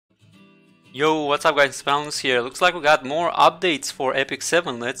Yo, what's up guys, MrPantaloons here. Looks like we got more updates for Epic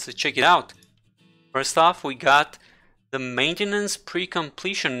 7, let's check it out. First off, we got the maintenance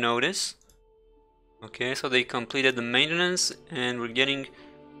pre-completion notice. Okay, so they completed the maintenance and we're getting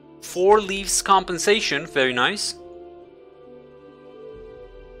 4 leaves compensation, very nice.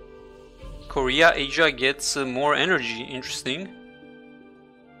 Korea, Asia gets more energy, interesting.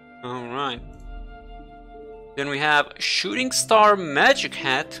 Alright. Then we have Shooting Star Magic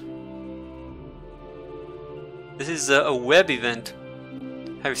Hat. This is a web event.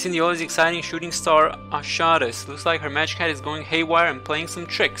 Have you seen the always exciting Shooting Star Ashades? Looks like her magic hat is going haywire and playing some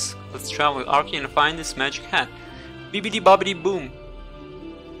tricks. Let's travel with Arky and find this magic hat. Bibbidi bobbidi boom.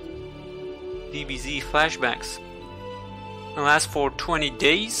 DBZ flashbacks. It'll last for 20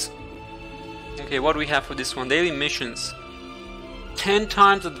 days. Okay, what do we have for this one? Daily missions. 10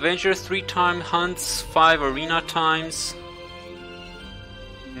 times adventure, 3 time hunts, 5 arena times.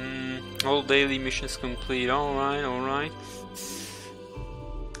 All daily missions complete. Alright.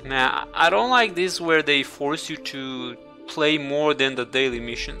 Nah, I don't like this where they force you to play more than the daily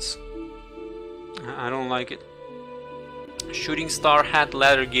missions. I don't like it. Shooting Star Hat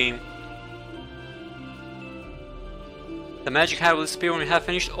ladder game. The magic hat will disappear when you have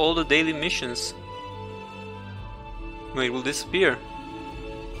finished all the daily missions. Wait, it will disappear.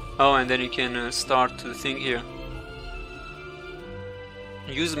 Oh, and then you can start the thing here.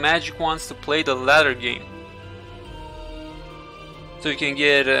 Use magic wands to play the ladder game. So you can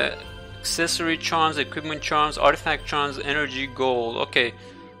get accessory charms, equipment charms, artifact charms, energy gold. Okay.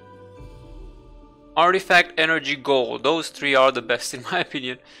 Artifact, energy gold. Those 3 are the best in my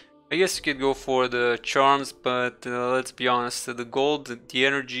opinion. I guess you could go for the charms, but let's be honest. The gold, the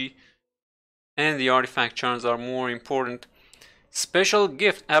energy, and the artifact charms are more important. Special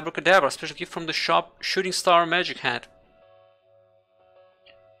gift, abracadabra. Special gift from the shop, Shooting Star Magic Hat.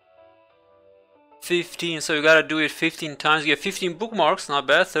 15, so you gotta do it 15 times. You get 15 bookmarks, not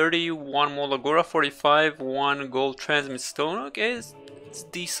bad. 30, 1 Molagora, 45, 1 gold transmit stone. Okay, it's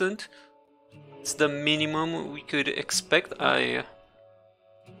decent. It's the minimum we could expect, I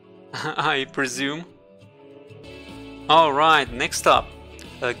presume. Alright, next up.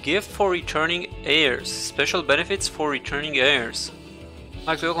 A gift for returning heirs. Special benefits for returning heirs. I'd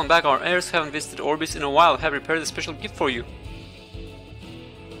like to welcome back our heirs who haven't visited Orbis in a while. I have prepared a special gift for you.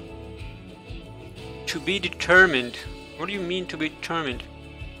 To be determined. What do you mean to be determined?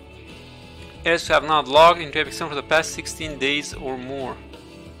 Heirs who have not logged into Epic 7 for the past 16 days or more.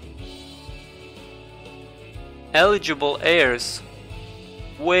 Eligible heirs.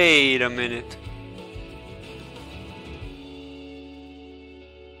 Wait a minute.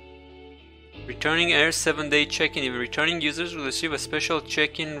 Returning heirs 7-day check-in. If returning users will receive a special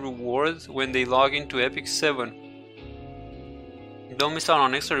check-in reward when they log into Epic 7. Don't miss out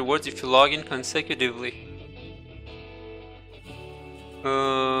on extra rewards if you log in consecutively.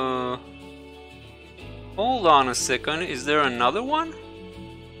 Hold on a second, is there another one?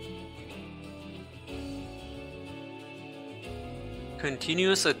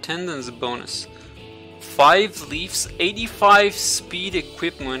 Continuous attendance bonus. 5 leaves, 85 speed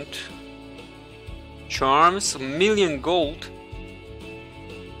equipment, charms, 1,000,000 gold,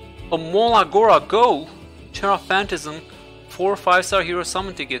 a Molagora Go, Terra Phantasm, 4 5-star hero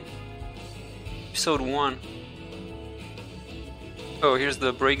summon ticket. Episode 1. Oh, here's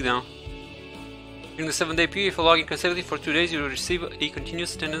the breakdown. During the 7-day period, if you log in consecutively for 2 days, you will receive a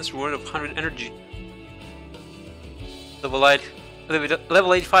continuous attendance reward of 100 energy. Level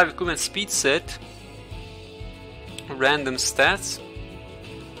 85 equipment speed set. Random stats.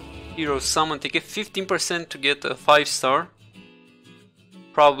 Hero summon ticket, 15% to get a 5-star.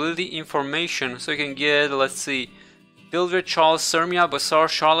 Probability information, so you can get, let's see, Bilver, Charles, Sermia, Basar,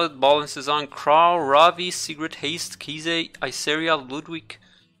 Charlotte, Balancezan, Crow, Ravi, Sigrid, Haste, Kize, Iseria, Ludwig,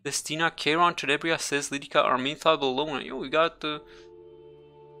 Destina, Kieran, Tenebria, Says, Lidica, Armintha, Bologna. Yo, we got a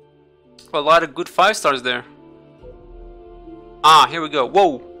lot of good 5-stars there. Ah, here we go.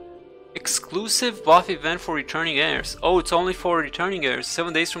 Whoa! Exclusive buff event for returning heirs. Oh, it's only for returning heirs.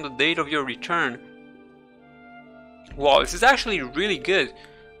 7 days from the date of your return. Wow, this is actually really good.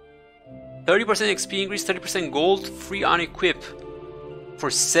 30% XP increase, 30% gold, free on equip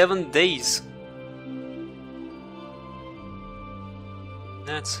for 7 days.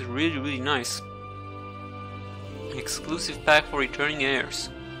 That's really nice. Exclusive pack for returning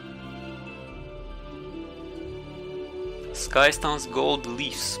heirs. Skystone's gold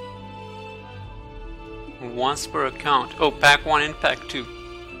leaves. Once per account. Oh, pack 1 and pack 2.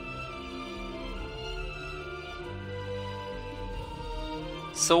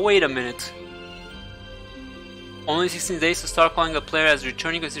 So wait a minute. Only 16 days to start calling a player as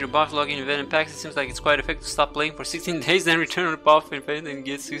returning. Consider buff, login event and packs. It seems like it's quite effective to stop playing for 16 days, then return a buff event and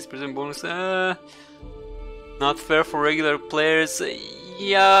get 6% bonus. Not fair for regular players.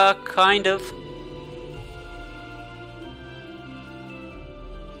 Yeah, kind of.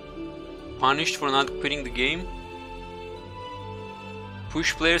 Punished for not quitting the game.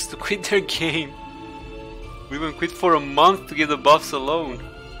 Push players to quit their game. We even quit for a month to get the buffs alone.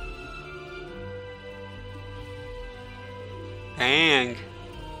 Dang.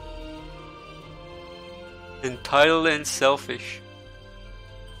 Entitled and selfish.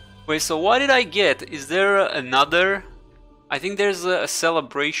 Wait, so what did I get? Is there another? I think there's a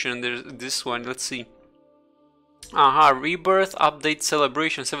celebration. There's this one. Let's see. Aha, Rebirth update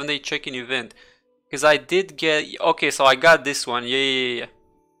celebration 7-day check-in event. Because I did get... Okay, so I got this one. Yeah.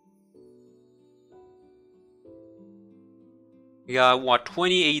 We got, what,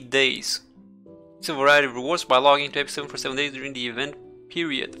 28 days. It's a variety of rewards by logging into Epic 7 for 7 days during the event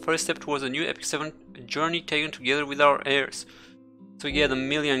period. The first step towards a new Epic 7 journey taken together with our heirs. So we get a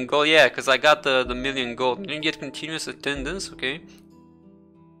million gold. Yeah, because I got the million gold. You didn't get continuous attendance, okay.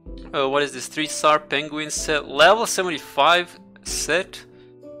 What is this? 3-star penguin set. Level 75 set.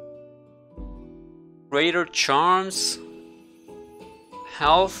 Raider charms.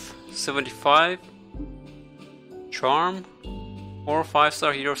 Health 75. Charm. Or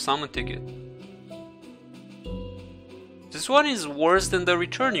 5-star hero summon ticket. This one is worse than the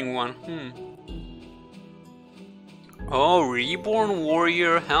returning one. Oh, Reborn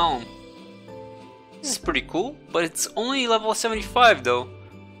Warrior Helm. This is pretty cool, but it's only level 75 though.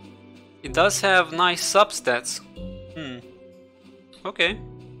 It does have nice substats. Okay.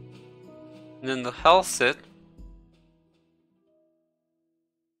 And then the health set.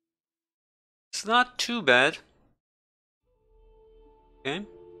 It's not too bad. Okay.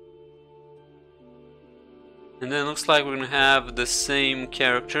 And then it looks like we're gonna have the same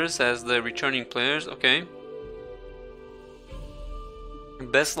characters as the returning players. Okay.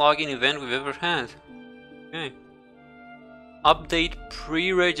 Best login event we've ever had. Okay. Update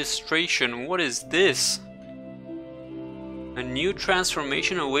pre-registration. What is this? A new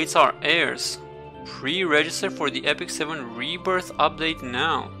transformation awaits our heirs. Pre-register for the Epic 7 Rebirth update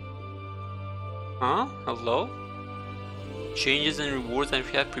now. Huh? Hello? Changes and rewards that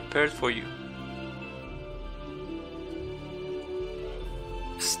we have prepared for you.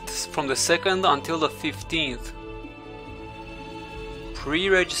 From the 2nd until the 15th.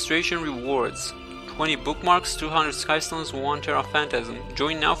 Pre-registration rewards. 20 bookmarks, 200 skystones, 1 Terra Phantasm.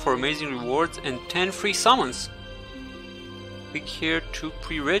 Join now for amazing rewards and 10 free summons. Click here to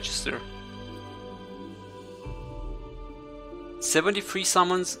pre-register. 70 free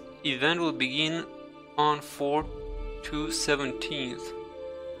summons event will begin on 4th to 17th.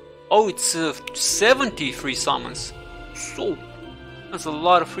 Oh, it's 70 free summons. So, that's a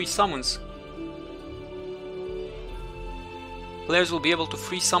lot of free summons. Players will be able to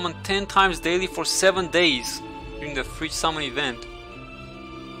free summon 10 times daily for 7 days during the free summon event.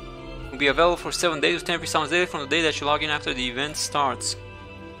 Will be available for 7 days with 10 free summons daily from the day that you log in after the event starts.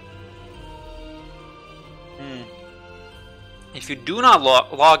 If you do not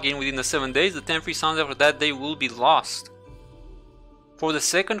log in within the 7 days, the 10 free summons after that day will be lost. For the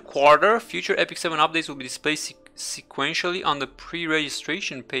 2nd quarter, future Epic 7 updates will be displayed sequentially on the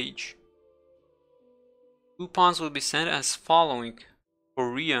pre-registration page. Coupons will be sent as following.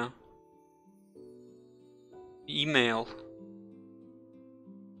 Korea. Email.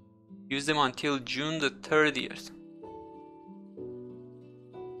 Use them until June the 30th.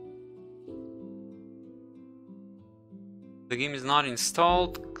 The game is not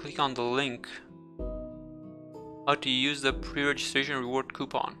installed. Click on the link. How to use the pre-registration reward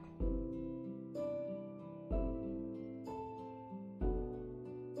coupon.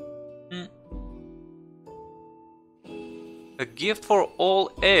 A gift for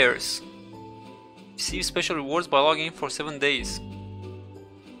all heirs. Receive special rewards by logging in for 7 days.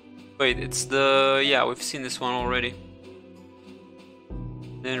 Wait, it's the... yeah, we've seen this one already.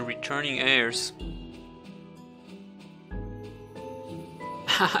 Then returning heirs.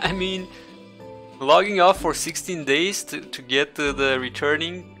 I mean, logging off for 16 days to get the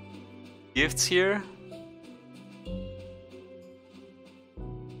returning gifts here.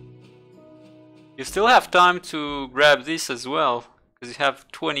 You still have time to grab this as well, because you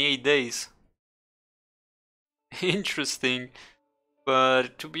have 28 days. Interesting.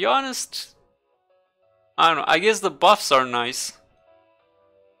 But to be honest, I don't know, I guess the buffs are nice.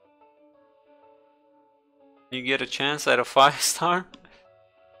 You get a chance at a 5-star?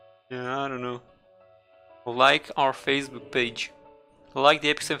 Yeah, I don't know. Like our Facebook page. like the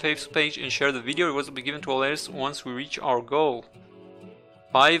Epic 7 Facebook page and share the video. Rewards will be given to all players once we reach our goal.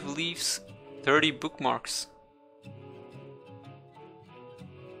 5 leaves, 30 bookmarks.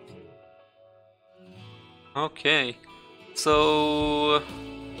 Okay, so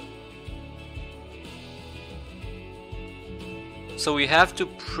we have to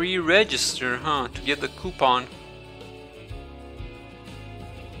pre-register, huh, to get the coupon.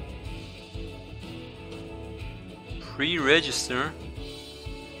 Pre-register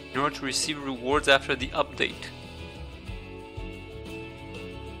in order to receive rewards after the update.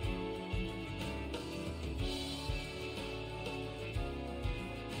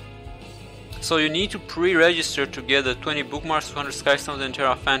 So you need to pre-register to get the 20 bookmarks, 200 Skystones, and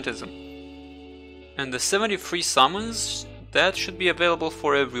Terra Phantasm. And the 70 free summons, that should be available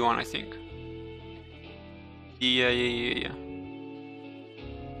for everyone, I think. Yeah.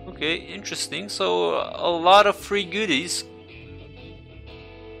 Okay, interesting. So a lot of free goodies.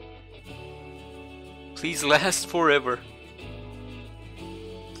 Please last forever.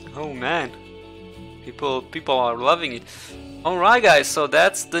 Oh man, people are loving it. Alright guys, so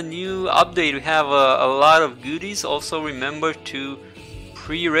that's the new update. We have a lot of goodies. Also remember to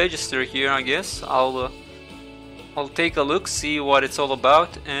pre-register here, I guess. I'll take a look, see what it's all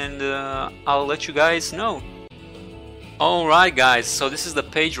about, and I'll let you guys know. Alright guys, so this is the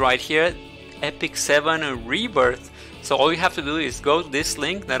page right here, Epic 7 Rebirth. So all you have to do is go to this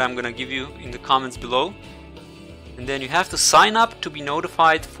link that I'm gonna give you in the comments below. And then you have to sign up to be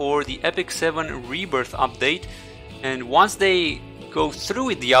notified for the Epic 7 Rebirth update. And once they go through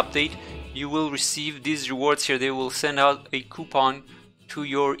with the update, you will receive these rewards here. They will send out a coupon to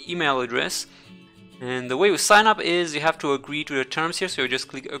your email address. And the way you sign up is you have to agree to the terms here. So you just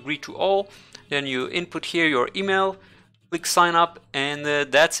click agree to all. Then you input here your email, click sign up, and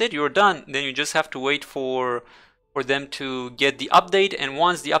that's it. You're done. Then you just have to wait for them to get the update. And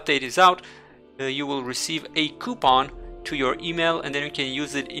once the update is out, you will receive a coupon to your email, and then you can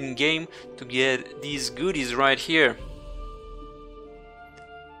use it in game to get these goodies right here.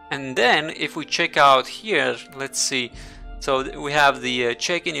 And then if we check out here, let's see, so we have the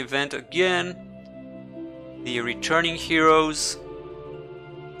check-in event again, the returning heroes,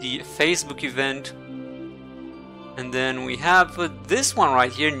 the Facebook event, and then we have this one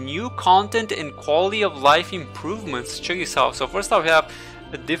right here, new content and quality of life improvements. Check this out. So first off, we have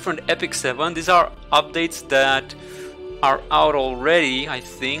a different Epic 7. These are updates that are out already, I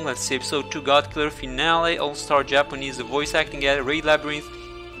think. Let's see, episode 2 Godkiller Finale, All-Star Japanese Voice Acting Guide, Raid Labyrinth,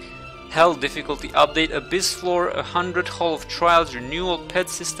 Hell Difficulty Update, Abyss Floor, 100 Hall of Trials Renewal, Pet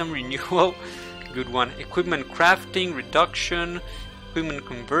System Renewal, good one, Equipment Crafting Reduction, Equipment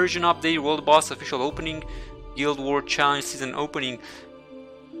Conversion Update, World Boss Official Opening, Guild War Challenge Season Opening.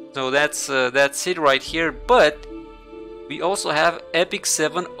 So that's it right here, but we also have Epic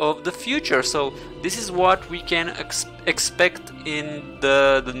 7 of the future. So this is what we can expect in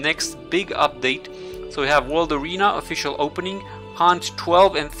the next big update. So we have World Arena Official Opening, Hunt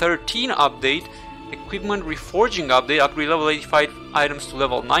 12 and 13 update, Equipment Reforging update, upgrade level 85 items to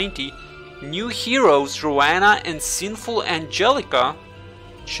level 90, new heroes Roanna and Sinful Angelica.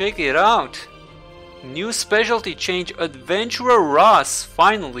 Check it out. New specialty change, Adventurer Ross,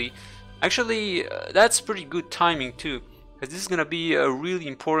 finally. Actually, that's pretty good timing too, because this is gonna be a really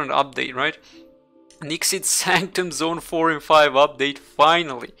important update, right? Nixit Sanctum Zone 4 and 5 update,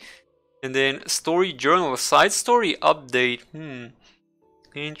 finally. And then Story Journal, side story update.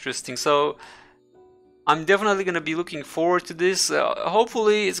 Interesting. So I'm definitely gonna be looking forward to this.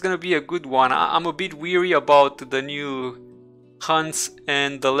 Hopefully it's gonna be a good one. I'm a bit weary about the new hunts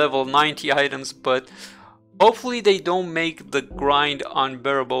and the level 90 items, but hopefully they don't make the grind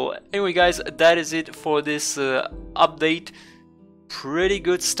unbearable. Anyway guys, that is it for this update. Pretty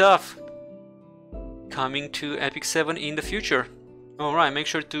good stuff coming to Epic 7 in the future. Alright, make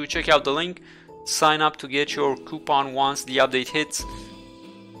sure to check out the link, sign up to get your coupon once the update hits,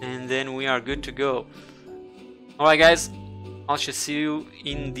 and then we are good to go. Alright guys, I shall see you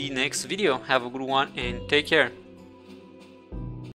in the next video. Have a good one and take care.